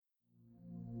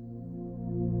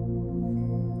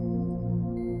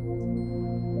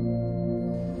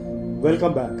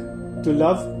Welcome back to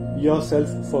Love Yourself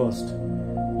First,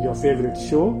 your favorite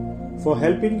show for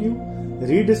helping you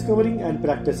rediscovering and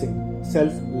practicing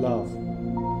self-love.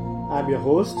 I'm your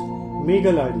host,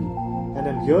 Meghal Adi, and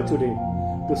I'm here today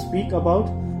to speak about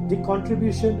the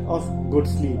contribution of good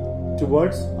sleep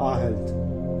towards our health.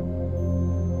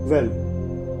 Well,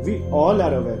 we all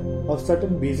are aware of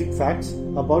certain basic facts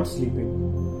about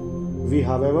sleeping. We,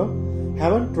 however,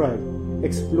 haven't tried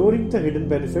exploring the hidden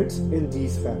benefits in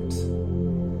these facts.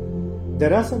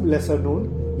 There are some lesser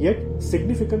known yet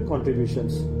significant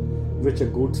contributions which a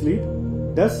good sleep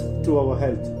does to our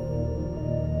health.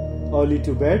 Early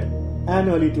to bed and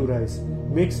early to rise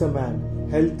makes a man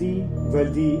healthy,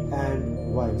 wealthy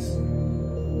and wise.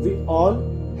 We all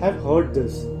have heard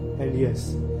this, and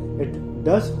yes, it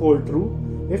does hold true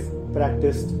if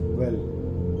practiced well.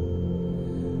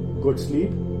 Good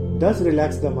sleep does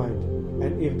relax the mind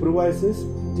and improvises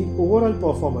the overall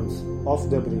performance of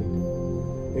the brain.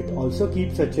 It also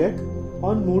keeps a check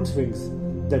on mood swings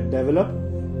that develop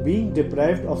being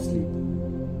deprived of sleep.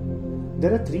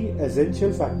 There are 3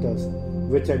 essential factors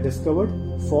which I discovered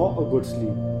for a good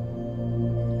sleep: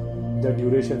 the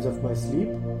durations of my sleep,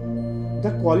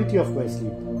 the quality of my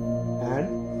sleep,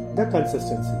 and the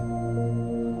consistency.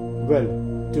 Well,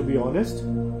 to be honest,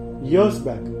 years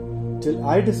back, till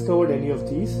I discovered any of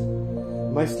these,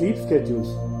 my sleep schedules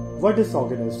were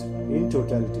disorganized in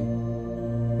totality.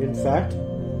 In fact,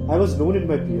 I was known in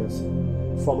my peers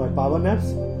for my power naps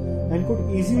and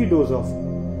could easily doze off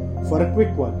for a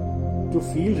quick one to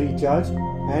feel recharged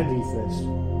and refreshed.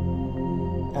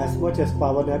 As much as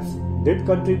power naps did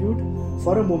contribute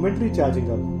for a momentary charging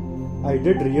up, I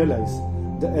did realize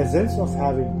the essence of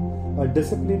having a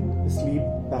disciplined sleep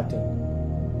pattern.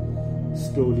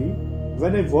 Slowly,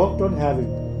 when I worked on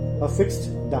having a fixed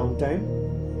downtime,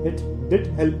 it did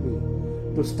help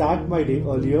me to start my day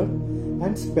earlier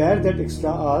and spare that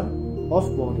extra hour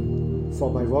of morning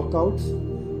for my workouts,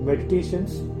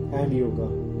 meditations and yoga.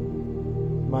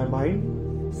 My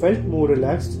mind felt more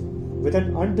relaxed with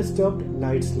an undisturbed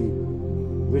night's sleep,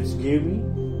 which gave me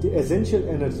the essential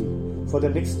energy for the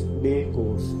next day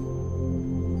course.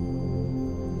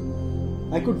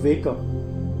 I could wake up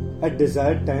at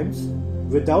desired times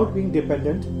without being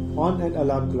dependent on an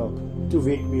alarm clock to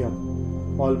wake me up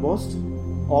almost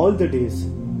all the days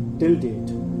till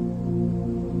date.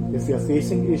 If you are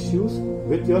facing issues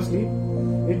with your sleep,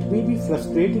 it may be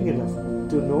frustrating enough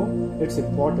to know its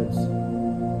importance,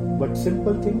 but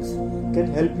simple things can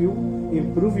help you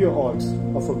improve your odds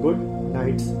of a good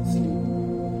night's sleep.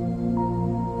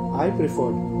 I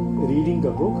preferred reading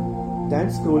a book than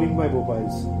scrolling my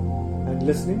mobiles and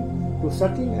listening to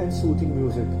subtle and soothing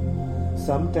music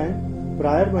sometime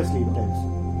prior my sleep times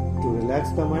to relax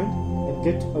the mind and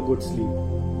get a good sleep.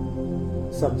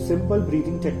 Some simple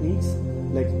breathing techniques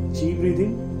like chi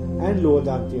breathing and lower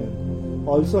dantian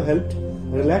also helped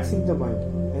relaxing the mind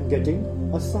and getting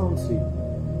a sound sleep.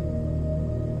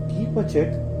 Keep a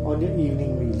check on your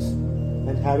evening meals,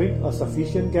 and having a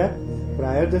sufficient gap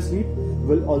prior the sleep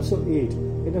will also aid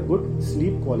in a good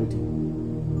sleep quality.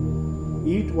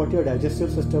 Eat what your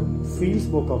digestive system feels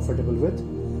more comfortable with,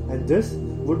 and this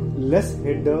would less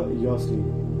hinder your sleep.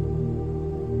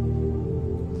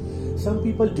 Some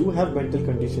people do have mental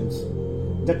conditions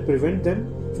that prevent them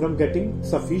from getting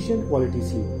sufficient quality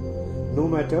sleep, no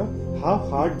matter how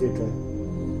hard they try.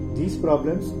 These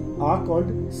problems are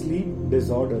called sleep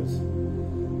disorders.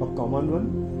 A common one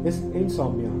is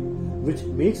insomnia, which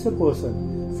makes a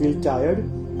person feel tired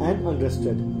and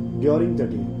unrested during the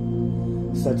day.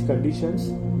 Such conditions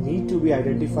need to be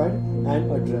identified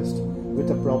and addressed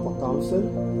with a proper counsel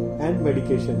and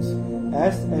medications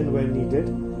as and when needed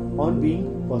on being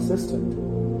persistent.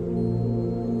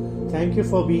 Thank you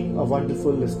for being a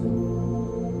wonderful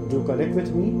listener. Do connect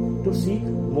with me to seek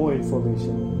more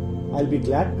information. I'll be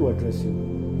glad to address you.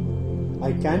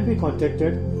 I can be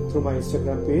contacted through my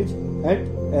Instagram page at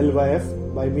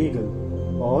LYF by Meghal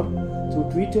or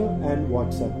through Twitter and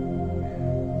WhatsApp.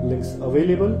 Links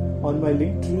available on my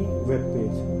Linktree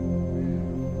webpage.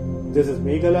 This is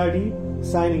Meghal Adi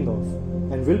signing off,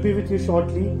 and will be with you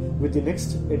shortly with the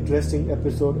next interesting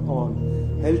episode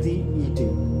on healthy eating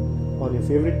on your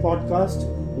favorite podcast,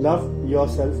 Love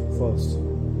Yourself First.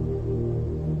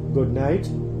 Good night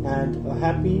and a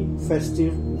happy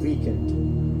festive weekend.